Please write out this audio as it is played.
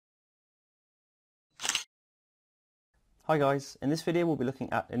Hi guys, in this video we'll be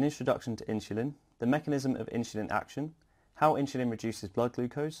looking at an introduction to insulin, the mechanism of insulin action, how insulin reduces blood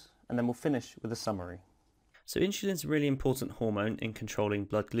glucose, and then we'll finish with a summary. So insulin is a really important hormone in controlling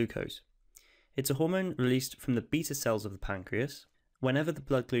blood glucose. It's a hormone released from the beta cells of the pancreas whenever the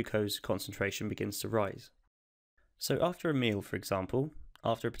blood glucose concentration begins to rise. So after a meal, for example,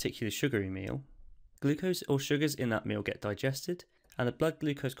 after a particularly sugary meal, glucose or sugars in that meal get digested and the blood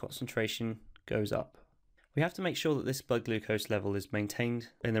glucose concentration goes up. We have to make sure that this blood glucose level is maintained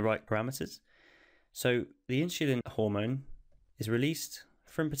in the right parameters. So the insulin hormone is released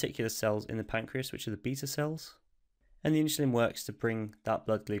from particular cells in the pancreas, which are the beta cells, and the insulin works to bring that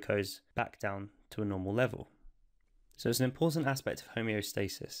blood glucose back down to a normal level. So it's an important aspect of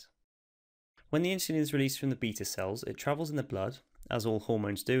homeostasis. When the insulin is released from the beta cells, it travels in the blood, as all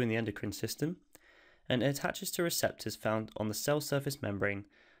hormones do in the endocrine system, and it attaches to receptors found on the cell surface membrane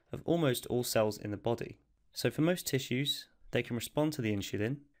of almost all cells in the body. So for most tissues, they can respond to the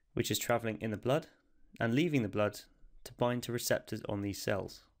insulin, which is travelling in the blood and leaving the blood to bind to receptors on these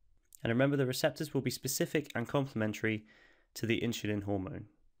cells. And remember, the receptors will be specific and complementary to the insulin hormone.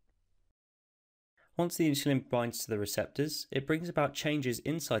 Once the insulin binds to the receptors, it brings about changes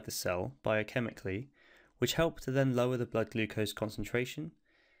inside the cell biochemically, which help to then lower the blood glucose concentration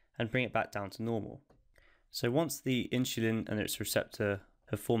and bring it back down to normal. So once the insulin and its receptor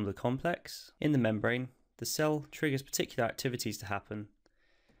have formed the complex in the membrane, the cell triggers particular activities to happen,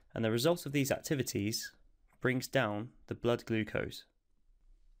 and the result of these activities brings down the blood glucose.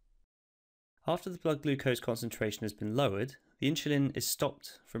 After the blood glucose concentration has been lowered, the insulin is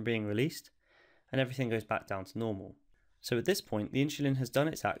stopped from being released and everything goes back down to normal. So at this point, the insulin has done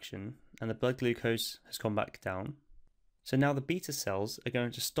its action and the blood glucose has gone back down. So now the beta cells are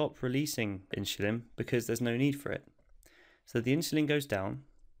going to stop releasing insulin because there's no need for it. So the insulin goes down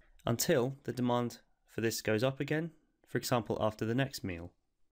until the demand for this goes up again, for example after the next meal.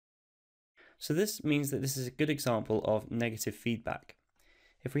 So this means that this is a good example of negative feedback.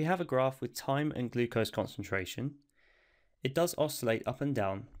 If we have a graph with time and glucose concentration, it does oscillate up and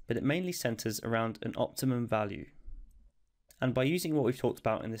down, but it mainly centres around an optimum value. And by using what we've talked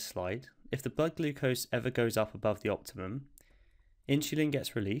about in this slide, if the blood glucose ever goes up above the optimum, insulin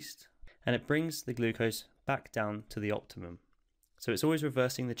gets released and it brings the glucose back down to the optimum. So it's always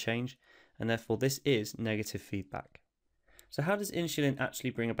reversing the change, and therefore this is negative feedback. So how does insulin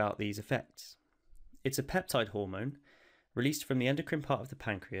actually bring about these effects? It's a peptide hormone released from the endocrine part of the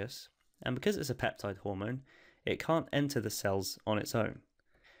pancreas, and because it's a peptide hormone, it can't enter the cells on its own.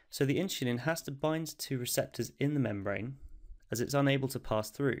 So the insulin has to bind to receptors in the membrane as it's unable to pass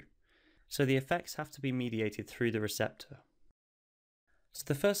through. So the effects have to be mediated through the receptor. So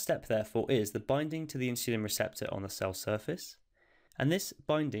the first step therefore is the binding to the insulin receptor on the cell surface. And this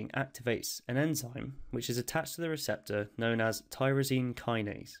binding activates an enzyme which is attached to the receptor known as tyrosine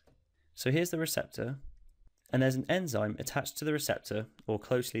kinase. So here's the receptor, and there's an enzyme attached to the receptor or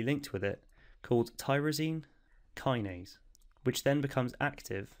closely linked with it called tyrosine kinase, which then becomes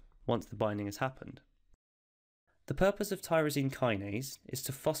active once the binding has happened. The purpose of tyrosine kinase is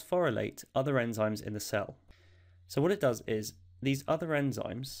to phosphorylate other enzymes in the cell. So what it does is these other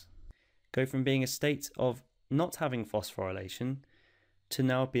enzymes go from being a state of not having phosphorylation to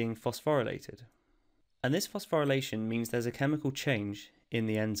now being phosphorylated. And this phosphorylation means there's a chemical change in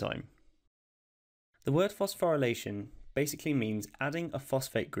the enzyme. The word phosphorylation basically means adding a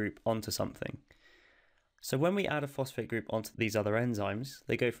phosphate group onto something. So when we add a phosphate group onto these other enzymes,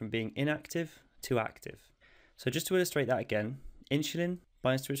 they go from being inactive to active. So just to illustrate that again, insulin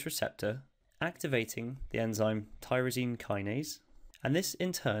binds to its receptor, activating the enzyme tyrosine kinase, and this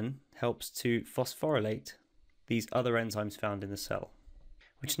in turn helps to phosphorylate these other enzymes found in the cell,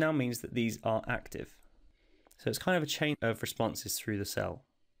 which now means that these are active. So it's kind of a chain of responses through the cell.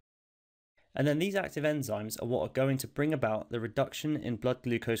 And then these active enzymes are what are going to bring about the reduction in blood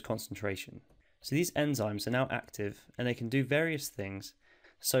glucose concentration. So these enzymes are now active and they can do various things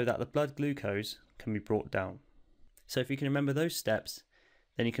so that the blood glucose can be brought down. So if you can remember those steps,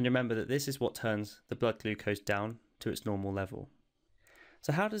 then you can remember that this is what turns the blood glucose down to its normal level.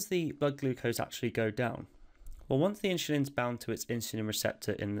 So how does the blood glucose actually go down? Well, once the insulin is bound to its insulin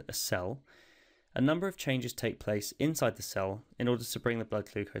receptor in a cell, a number of changes take place inside the cell in order to bring the blood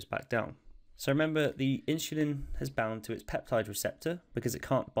glucose back down. So remember, the insulin has bound to its peptide receptor because it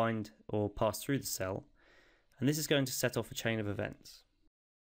can't bind or pass through the cell, and this is going to set off a chain of events.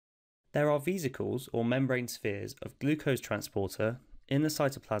 There are vesicles or membrane spheres of glucose transporter in the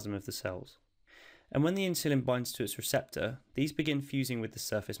cytoplasm of the cells. And when the insulin binds to its receptor, these begin fusing with the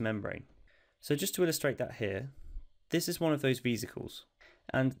surface membrane. So just to illustrate that here, this is one of those vesicles,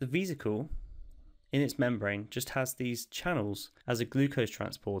 and the vesicle in its membrane just has these channels as a glucose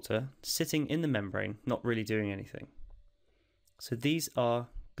transporter sitting in the membrane, not really doing anything. So these are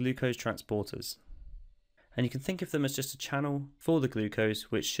glucose transporters. And you can think of them as just a channel for the glucose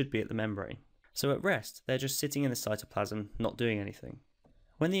which should be at the membrane. So at rest, they're just sitting in the cytoplasm, not doing anything.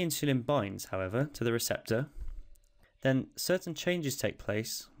 When the insulin binds, however, to the receptor, then certain changes take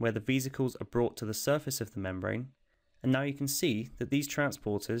place where the vesicles are brought to the surface of the membrane, and now you can see that these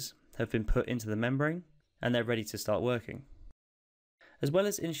transporters have been put into the membrane and they're ready to start working. As well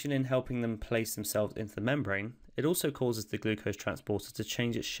as insulin helping them place themselves into the membrane, it also causes the glucose transporter to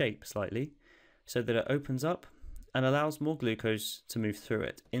change its shape slightly so that it opens up and allows more glucose to move through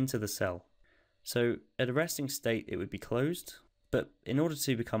it into the cell. So at a resting state it would be closed, but in order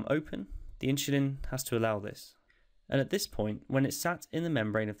to become open, the insulin has to allow this. And at this point, when it's sat in the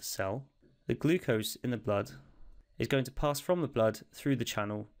membrane of the cell, the glucose in the blood is going to pass from the blood through the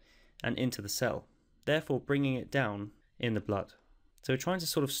channel and into the cell, therefore bringing it down in the blood. So we're trying to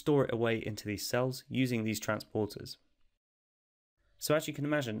sort of store it away into these cells using these transporters. So as you can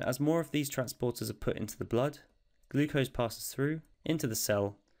imagine, as more of these transporters are put into the blood, glucose passes through into the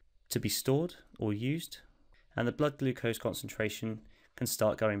cell to be stored or used, and the blood glucose concentration can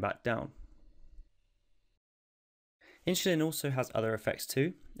start going back down. Insulin also has other effects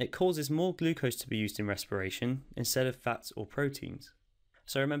too. It causes more glucose to be used in respiration instead of fats or proteins.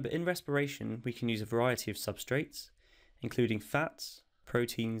 So remember, in respiration we can use a variety of substrates, including fats,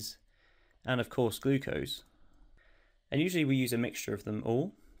 proteins, and of course glucose. And usually we use a mixture of them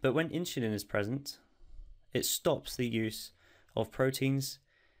all, but when insulin is present, it stops the use of proteins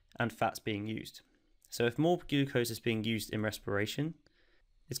and fats being used. So if more glucose is being used in respiration,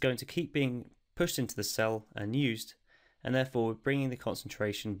 it's going to keep being pushed into the cell and used, and therefore bringing the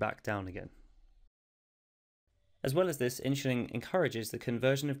concentration back down again. As well as this, insulin encourages the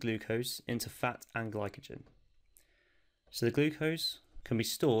conversion of glucose into fat and glycogen. So the glucose can be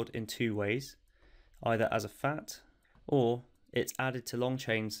stored in two ways, either as a fat or it's added to long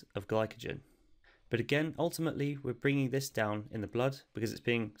chains of glycogen. But again, ultimately we're bringing this down in the blood because it's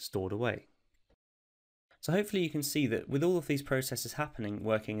being stored away. So hopefully you can see that with all of these processes happening,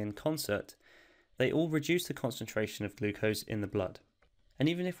 working in concert, they all reduce the concentration of glucose in the blood. And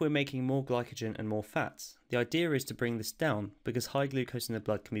even if we're making more glycogen and more fats, the idea is to bring this down because high glucose in the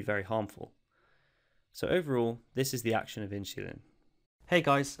blood can be very harmful. So overall, this is the action of insulin. Hey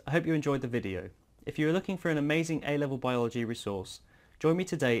guys, I hope you enjoyed the video. If you are looking for an amazing A-level biology resource, join me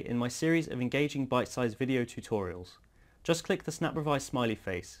today in my series of engaging bite-sized video tutorials. Just click the snap revise smiley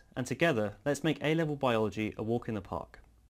face, and together let's make A-level biology a walk in the park.